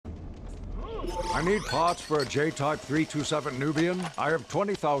I need parts for a J-Type 327 Nubian. I have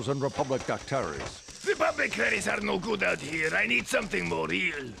 20,000 Republic Dactaries. Republic credits are no good out here. I need something more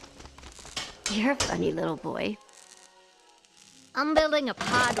real. You're a funny little boy. I'm building a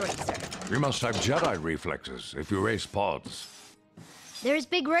pod racer. You must have Jedi reflexes if you race pods. There's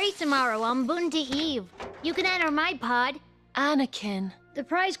big race tomorrow on Bunty Eve. You can enter my pod. Anakin. The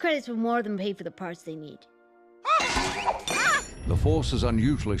prize credits will more than pay for the parts they need. The Force is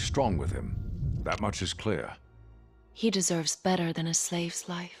unusually strong with him. That much is clear. He deserves better than a slave's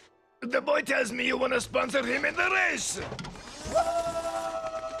life. The boy tells me you want to sponsor him in the race.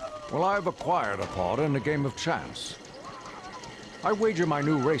 Well, I've acquired a pod in a game of chance. I wager my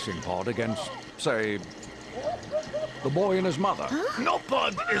new racing pod against, say, the boy and his mother. Huh? No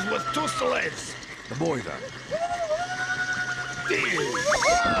pod is worth 2 slaves. The boy, then. Deal.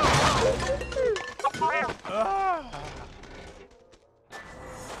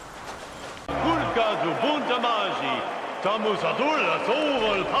 Kulkazu Buntamaji, Tamusadula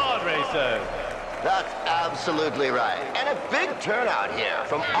Soval Pod Racer. That's absolutely right. And a big turnout here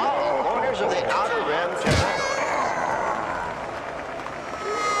from all corners of the Outer Rim territory.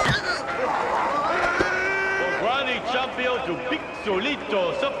 Granny Champion to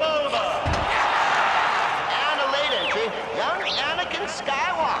Pixolito Sapalva. And a late entry, young Anakin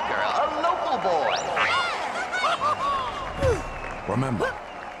Skywalker, a local boy. Remember,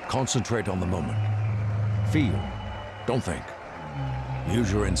 concentrate on the moment. Feel. Don't think.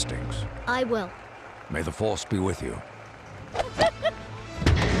 Use your instincts. I will. May the Force be with you.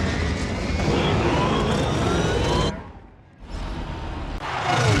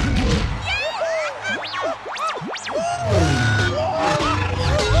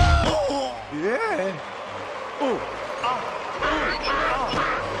 Yeah.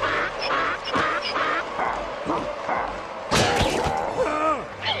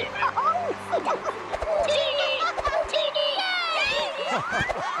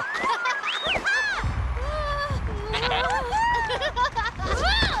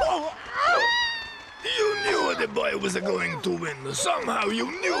 You knew the boy was going to win. Somehow you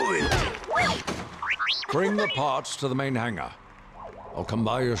knew it. Bring the parts to the main hangar. I'll come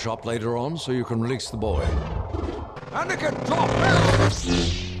by your shop later on so you can release the boy. Anakin, drop!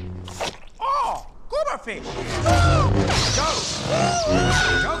 Oh, Gooberfish! Go!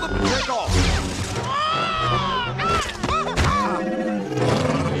 Tell them to take off!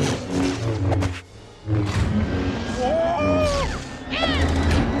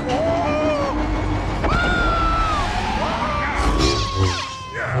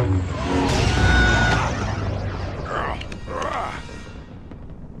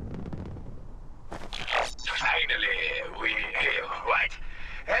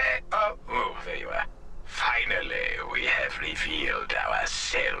 There you are. Finally, we have revealed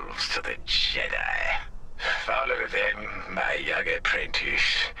ourselves to the Jedi. Follow them, my young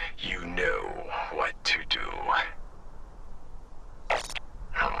apprentice. You know what to do.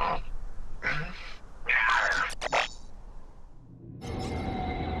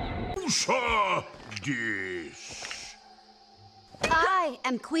 Sir, this. I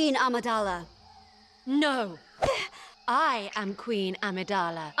am Queen Amidala. No. I am Queen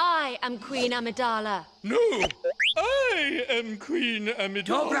Amidala. I am Queen Amidala. No, I am Queen Amidala.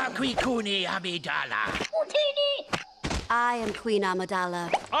 Dobra Quikuni Amidala. I am Queen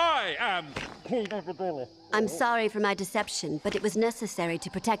Amidala. I am Queen Amidala. I'm sorry for my deception, but it was necessary to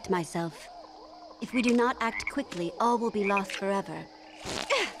protect myself. If we do not act quickly, all will be lost forever.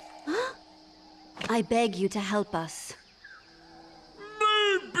 I beg you to help us.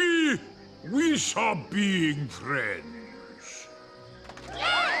 Maybe we are being friends.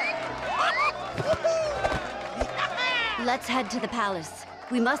 Let's head to the palace.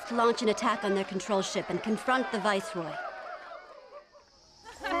 We must launch an attack on their control ship and confront the Viceroy.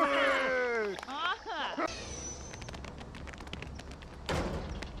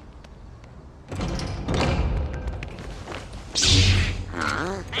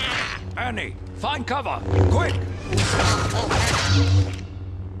 Annie, find cover! Quick!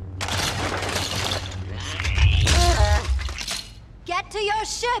 Get to your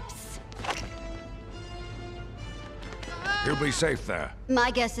ships! You'll be safe there. My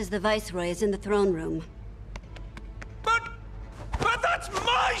guess is the Viceroy is in the throne room. But that's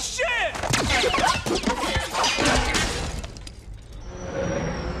my ship!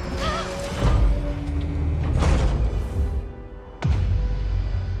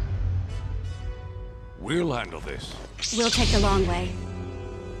 We'll handle this. We'll take the long way.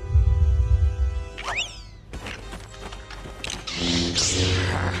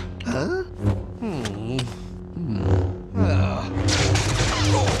 Huh?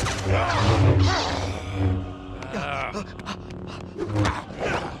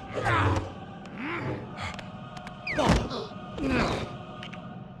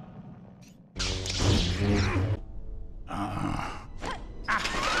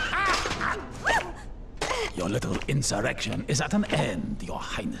 Your little insurrection is at an end, Your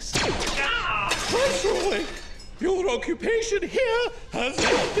Highness. Personally, your occupation here has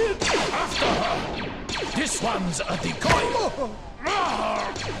ended. After her! This one's a decoy!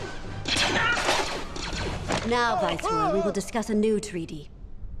 Now, Viceroy, we will discuss a new treaty.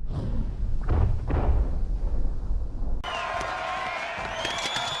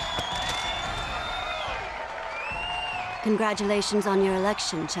 Congratulations on your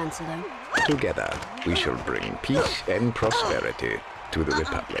election, Chancellor. Together, we shall bring peace and prosperity to the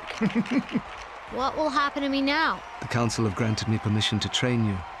Republic. What will happen to me now? The Council have granted me permission to train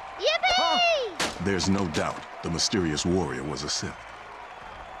you. Yippee! There's no doubt the mysterious warrior was a Sith.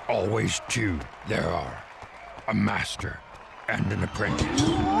 Always two there are. A master and an apprentice.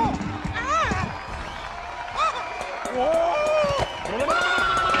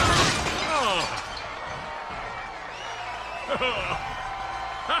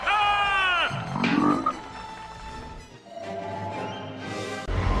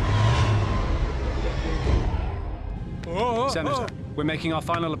 Senator, we're making our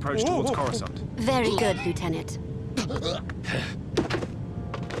final approach towards Coruscant. Very good, Lieutenant.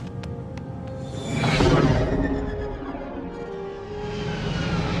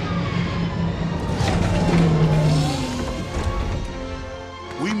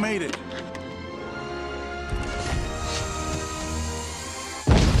 We made it.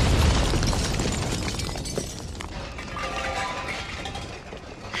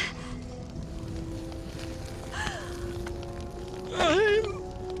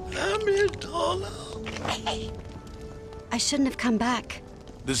 I shouldn't have come back.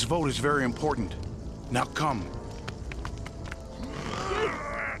 This vote is very important. Now come.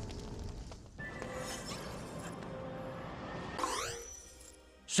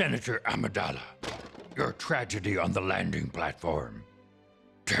 Senator Amidala, your tragedy on the landing platform.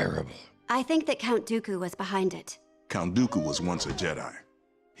 Terrible. I think that Count Dooku was behind it. Count Dooku was once a Jedi.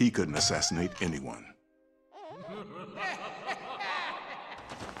 He couldn't assassinate anyone.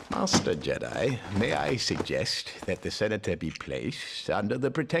 Master Jedi, may I suggest that the Senator be placed under the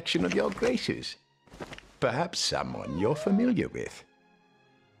protection of your graces? Perhaps someone you're familiar with.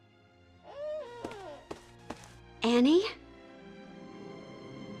 Annie?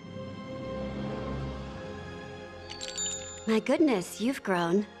 My goodness, you've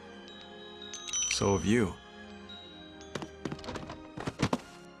grown. So have you.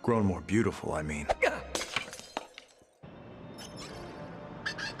 Grown more beautiful, I mean.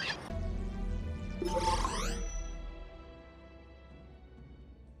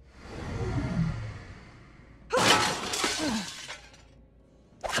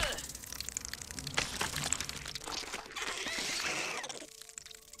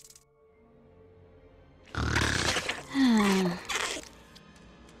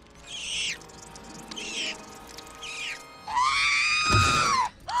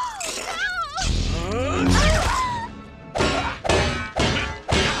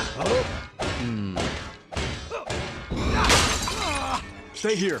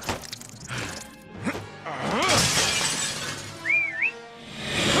 Stay here.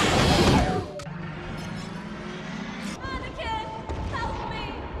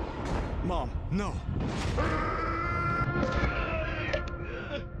 Mom, no.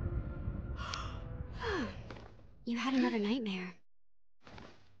 You had another nightmare.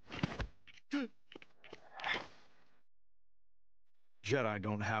 Jedi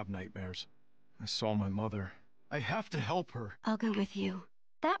don't have nightmares. I saw my mother. I have to help her. I'll go with you.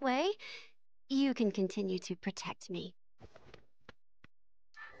 That way, you can continue to protect me.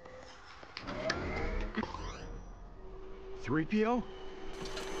 3PO?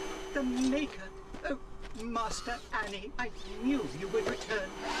 The Maker. Oh, Master Annie, I knew you would return.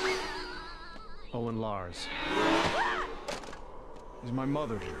 Owen Lars. Is my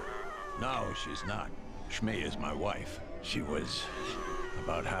mother here? No, she's not. Shmi is my wife. She was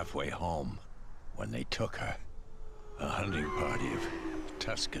about halfway home when they took her. A hunting party of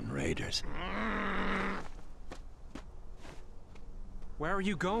Tusken Raiders. Where are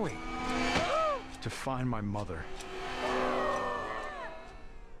you going? To find my mother.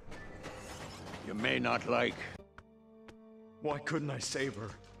 You may not like... Why couldn't I save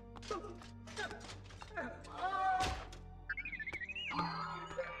her?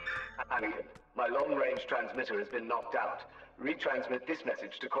 Anakin, my long-range transmitter has been knocked out. Retransmit this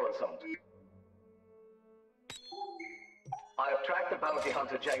message to Coruscant. I have tracked the bounty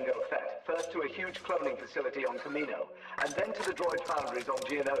hunter Jango Fett, first to a huge cloning facility on Camino, and then to the droid foundries on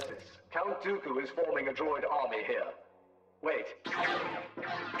Geonosis. Count Dooku is forming a droid army here. Wait.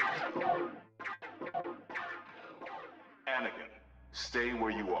 Anakin, stay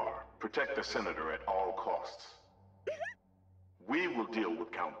where you are. Protect the Senator at all costs. We will deal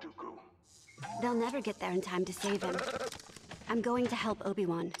with Count Dooku. They'll never get there in time to save him. I'm going to help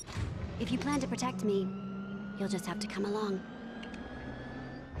Obi-Wan. If you plan to protect me, you'll just have to come along.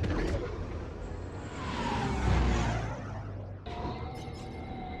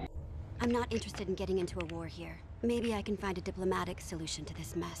 I'm not interested in getting into a war here. Maybe I can find a diplomatic solution to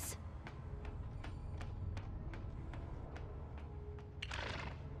this mess.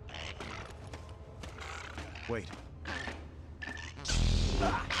 Wait.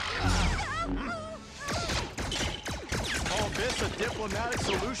 All this a diplomatic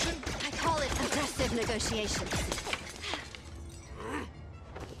solution? I call it aggressive negotiations.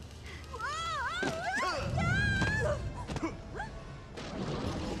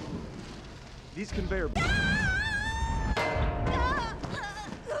 These conveyor...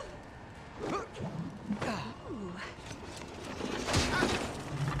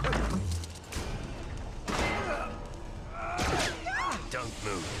 Don't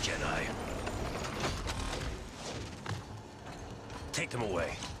move, Jedi. Take them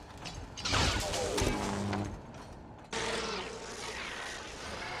away.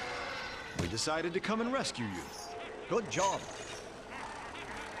 We decided to come and rescue you. Good job.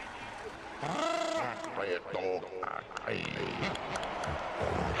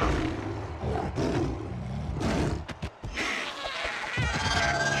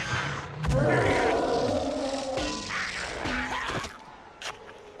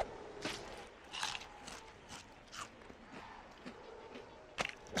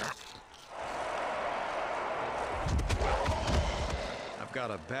 I've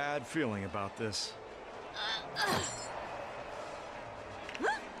got a bad feeling about this.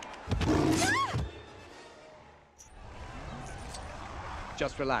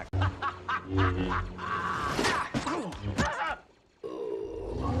 Just relax.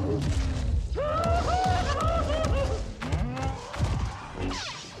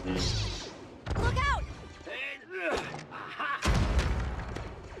 Look out!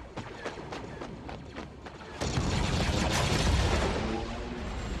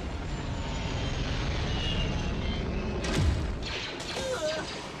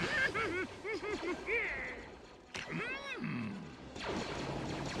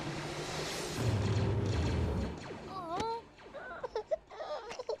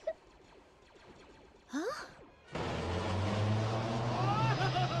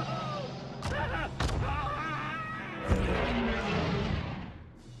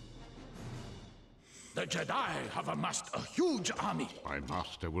 The Jedi have amassed a huge army. My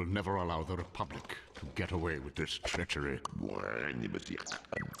master will never allow the Republic to get away with this treachery.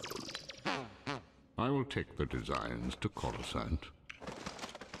 I will take the designs to Coruscant.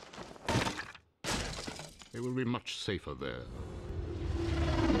 They will be much safer there.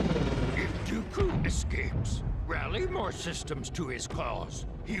 If Dooku escapes, rally more systems to his cause.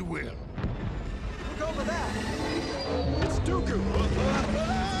 He will. Look over that! It's Dooku!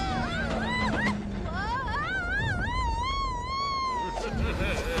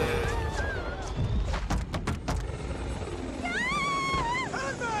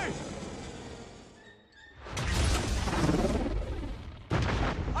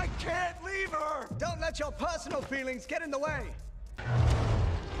 I can't leave her! Don't let your personal feelings get in the way!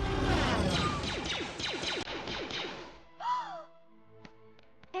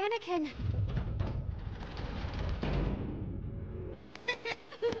 Anakin!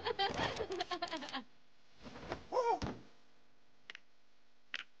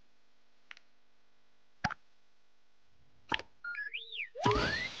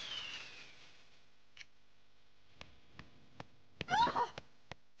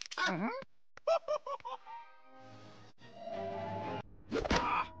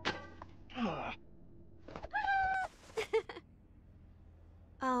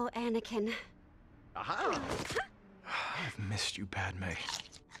 Oh, Anakin. Aha! I've missed you, Padme.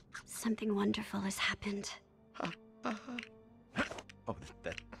 Something wonderful has happened. Oh,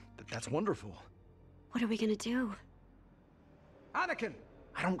 that's wonderful. What are we gonna do? Anakin!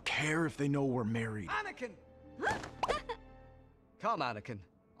 I don't care if they know we're married. Anakin! Come, Anakin.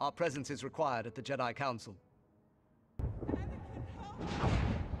 Our presence is required at the Jedi Council.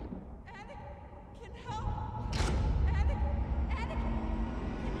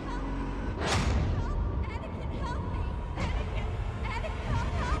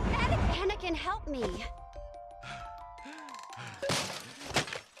 Anakin, help me!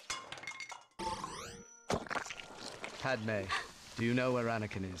 Padme, do you know where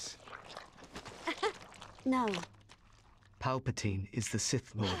Anakin is? No. Palpatine is the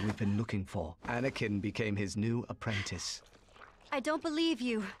Sith Lord we've been looking for. Anakin became his new apprentice. I don't believe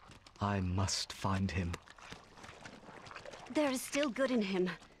you. I must find him. There is still good in him.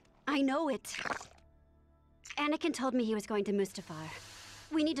 I know it. Anakin told me he was going to Mustafar.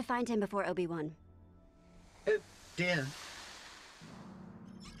 We need to find him before Obi-Wan. Oh, dear.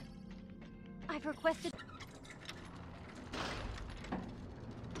 I've requested...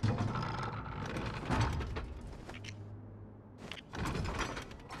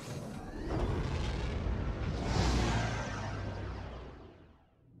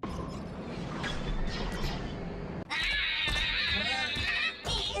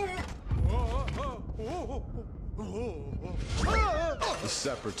 The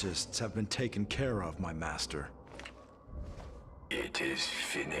Separatists have been taken care of, my master. It is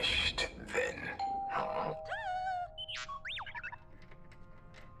finished, then.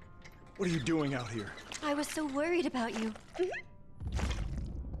 What are you doing out here? I was so worried about you.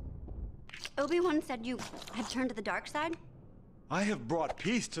 Obi-Wan said you had turned to the dark side? I have brought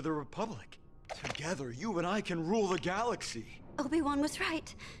peace to the Republic. Together, you and I can rule the galaxy. Obi-Wan was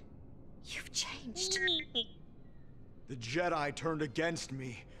right. You've changed. The Jedi turned against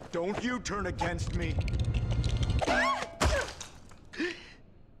me. Don't you turn against me.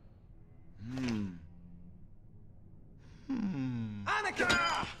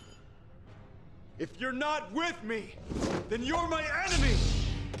 Anakin! If you're not with me, then you're my enemy!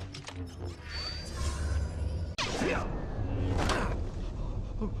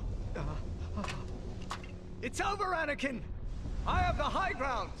 It's over, Anakin! I have the high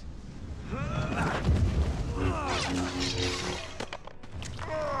ground!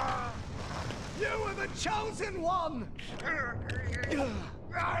 You are the chosen one!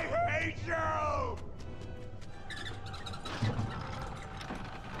 I hate you!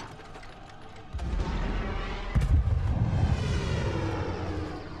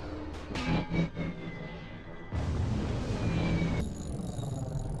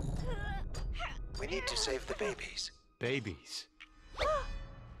 We need to save the babies. Babies?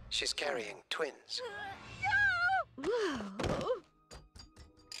 She's carrying twins.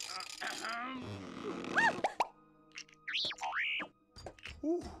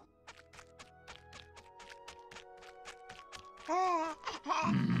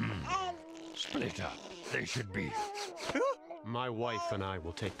 Split up. They should be. My wife and I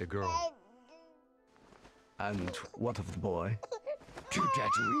will take the girl. And what of the boy? To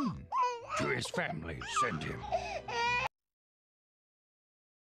Tatooine. To his family. Send him.